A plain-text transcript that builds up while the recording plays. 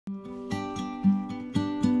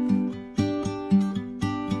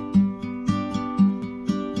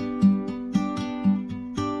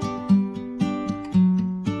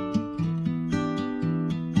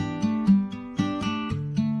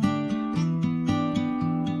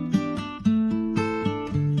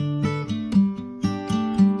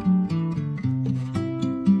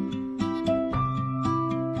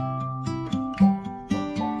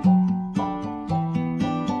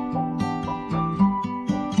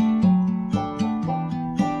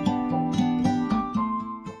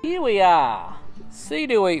Here we are,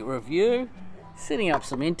 Seedoeatreview, setting up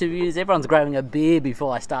some interviews. Everyone's grabbing a beer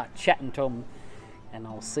before I start chatting to them, and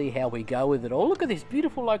I'll see how we go with it all. Look at this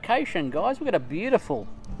beautiful location, guys. We've got a beautiful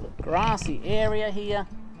grassy area here.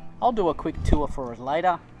 I'll do a quick tour for us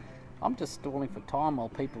later. I'm just stalling for time while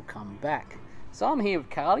people come back. So I'm here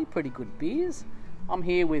with Carly, pretty good beers. I'm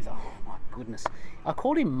here with, oh my goodness, I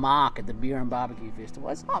called him Mark at the Beer and Barbecue Festival.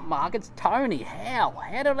 It's not Mark, it's Tony. How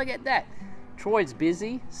did I get that? Troy's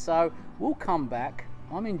busy, so we'll come back.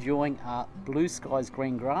 I'm enjoying blue skies,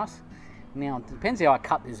 green grass. Now, it depends how I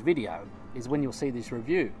cut this video, is when you'll see this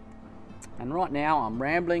review. And right now, I'm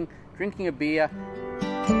rambling, drinking a beer.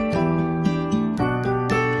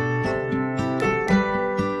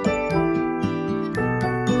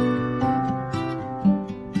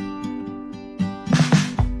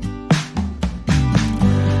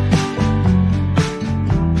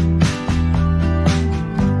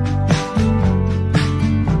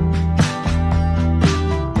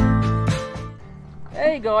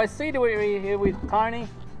 Hey guys, Seedoeatreview here with Tony.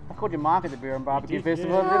 I called you Mark at the Beer and Barbecue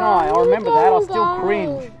Festival, didn't I? I remember that, I still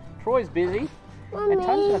cringe. Troy's busy, and Tony's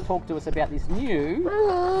going to talk to us about this new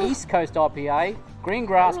East Coast IPA, green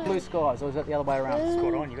grass, blue skies, or is that the other way around?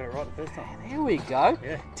 Spot on, you got it right the first time. There we go.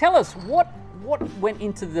 Yeah. Tell us, what went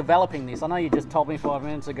into developing this? I know you just told me 5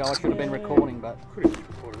 minutes ago I should have been recording, but... Could have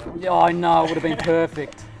recorded that one. Yeah, I know, it would have been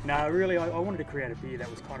perfect. No, really, I wanted to create a beer that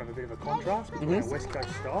was kind of a bit of a contrast between a West Coast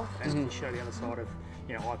style and to show the other side of,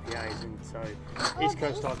 you know, IPAs. And so East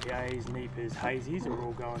Coast IPAs, Neepers, Hazies are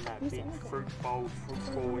all going that big fruit, bold, fruit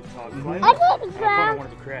forward type flavour. And I kind of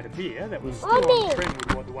wanted to create a beer that was still on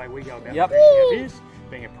trend with the way we go about drinking our beers,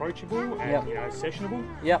 being approachable and you know, sessionable.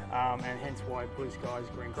 And hence why Blue Skies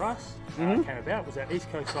Green Grass came about, was that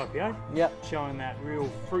East Coast IPA, showing that real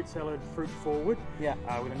fruit salad, fruit forward,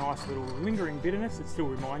 with a nice little lingering bitterness that still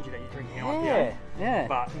reminds you that you're drinking an IPA,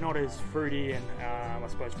 but not as fruity and I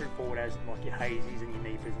suppose fruit forward as like your Hazies and your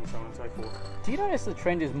Neepers and so on and so forth. Do you notice the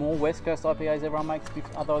trend is more West Coast IPAs everyone makes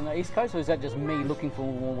other than the East Coast, or is that just me looking for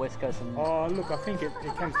more West Coast? Oh, look, I think it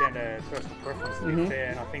comes down to personal preference, to be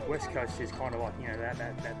fair, and I think West Coast is kind of like, you know,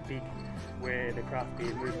 that big where the craft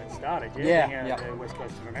beer movement started, being out of the West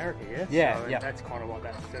Coast of America, so that's kind of like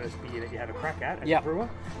that first beer that you have a crack at as a brewer.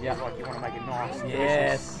 Like you want to make a nice,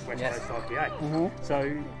 delicious West Coast IPA.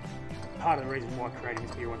 So part of the reason why creating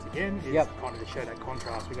this beer once again is kind of to show that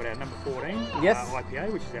contrast. We've got our number 14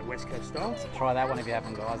 IPA, which is that West Coast style. So try that one if you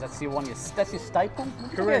haven't, guys. That's your one. That's your staple.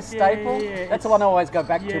 Correct. Staple. That's the one I always go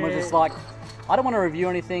back to. It's just like, I don't want to review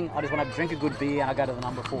anything. I just want to drink a good beer, and I go to the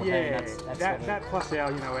number 14. That's that plus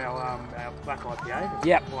our, you know, our black IPA.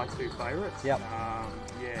 That's my two favourites.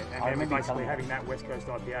 And then we're basically having that West Coast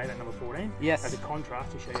IPA, that number 14, as a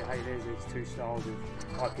contrast to show you, hey, there's two styles of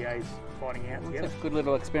IPAs fighting out together. That's a good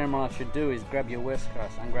little experiment I should do, is grab your West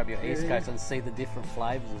Coast and grab your East Coast and see the different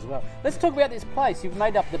flavours as well. Let's talk about this place. You've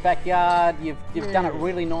made up the backyard, you've done it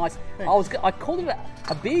really nice. I called it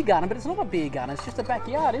a beer garden, but it's not a beer garden, it's just a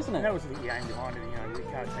backyard, isn't it? And that was the aim behind it. You know,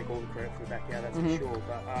 we can't take all the credit for the backyard, that's for sure,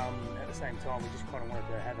 but at the same time, we just kind of wanted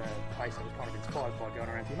to have a place that was kind of inspired by going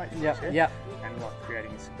around to your mates, and like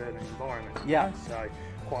creating a suburban environment. So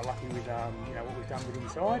quite lucky with you know, what we've done with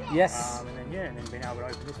inside. And then being able to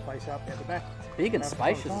open this place up out the back. Big and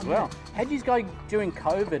spacious as well. How'd you go during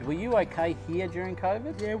COVID? Were you okay here during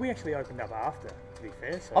COVID? Yeah, we actually opened up after, to be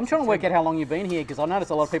fair. So I'm trying to work out how long you've been here, because I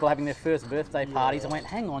noticed a lot of people having their first birthday parties. I went,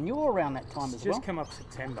 hang on, you're around that time as well. Just come up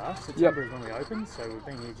September. September is when we opened, so we've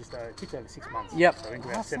been here just over 6 months. So into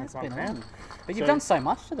our 7th month now. But you've done so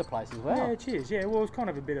much to the place as well. Yeah, cheers. Yeah, well, it's kind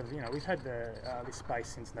of a bit of, you know, we've had this space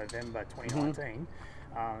since November 2019.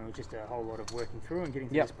 Just a whole lot of working through and getting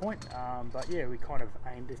to this point. But yeah, we kind of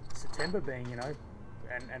aimed at September being, you know,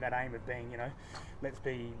 and that aim of being, you know, let's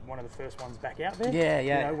be one of the first ones back out there.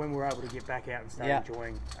 You know, when we're able to get back out and start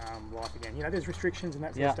enjoying life again. You know, there's restrictions and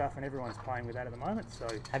that sort of stuff, and everyone's playing with that at the moment. So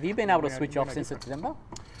have you been able to switch off since September?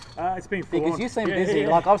 It's been full because you seem busy.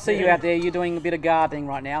 Like I see you out there, you're doing a bit of gardening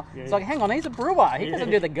right now. It's like, hang on, he's a brewer. He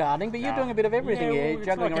doesn't do the gardening, but you're doing a bit of everything here,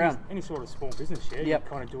 juggling like around. Any sort of small business, you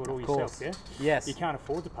kind of do it all yourself. You can't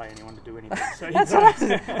afford to pay anyone to do anything. So that's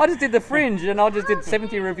what I just did the Fringe, and I just did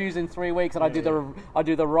 70 reviews in 3 weeks, and I do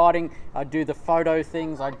the writing, I do the photo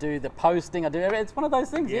things, I do the posting, I do everything. It's one of those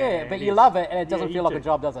things, but you love it, and it doesn't feel like a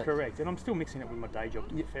job, does it? Correct, and I'm still mixing it with my day job,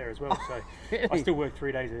 to be fair, as well. So I still work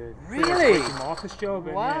 3 days a week in my office job,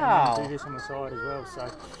 and do this on the side as well.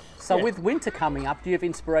 So with winter coming up, do you have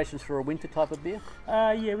inspirations for a winter type of beer?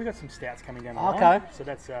 Yeah, we've got some stouts coming down the line. So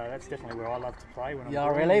that's definitely where I love to play when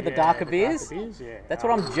I'm really? The darker beers? Darker beers, That's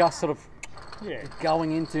what I'm just sort of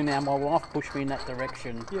going into now. My wife pushed me in that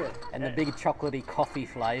direction. Yeah. And the big chocolatey coffee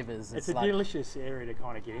flavours. It's a like, delicious area to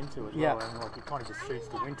kind of get into as well, and like it kind of just suits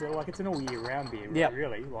the winter. Like it's an all year round beer,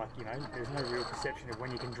 really. Like there's no real perception of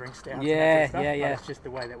when you can drink stouts. Yeah, and that sort of stuff, but it's just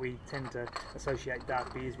the way that we tend to associate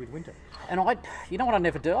dark beers with winter. And you know what I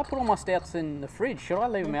never do? I put all my stouts in the fridge. Should I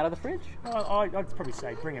leave them out of the fridge? I'd probably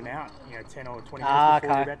say bring them out, 10 or 20 minutes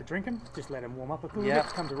before you're about to drink them. Just let them warm up a little bit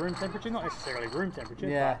to come to room temperature, not necessarily room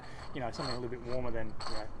temperature, but something a little bit warmer than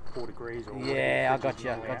 4 degrees or I got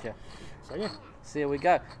you. So yeah. So there we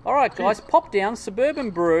go. All right, guys, pop down Suburban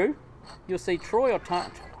Brew. You'll see Troy or Tony.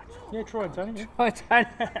 Yeah, Troy and Tony. Troy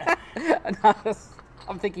and Tony.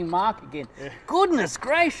 I'm thinking Mark again. Yeah. Goodness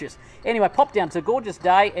gracious. Anyway, pop down. It's a gorgeous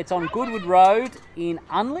day. It's on Goodwood Road in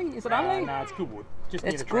Unley. Is it Unley? No, it's Goodwood.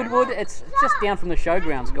 It's Goodwood. It's just down from the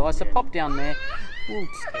showgrounds, guys. So pop down there. We'll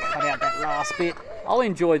just cut out that last bit. I'll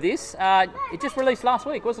enjoy this. It just released last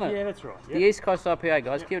week, wasn't it? Yeah, that's right. Yep. The East Coast IPA,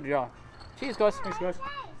 guys. Give it a try. Cheers, guys. Thanks, guys.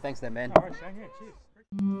 Thanks, then, man. All right, Shane. Yeah,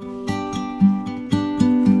 cheers.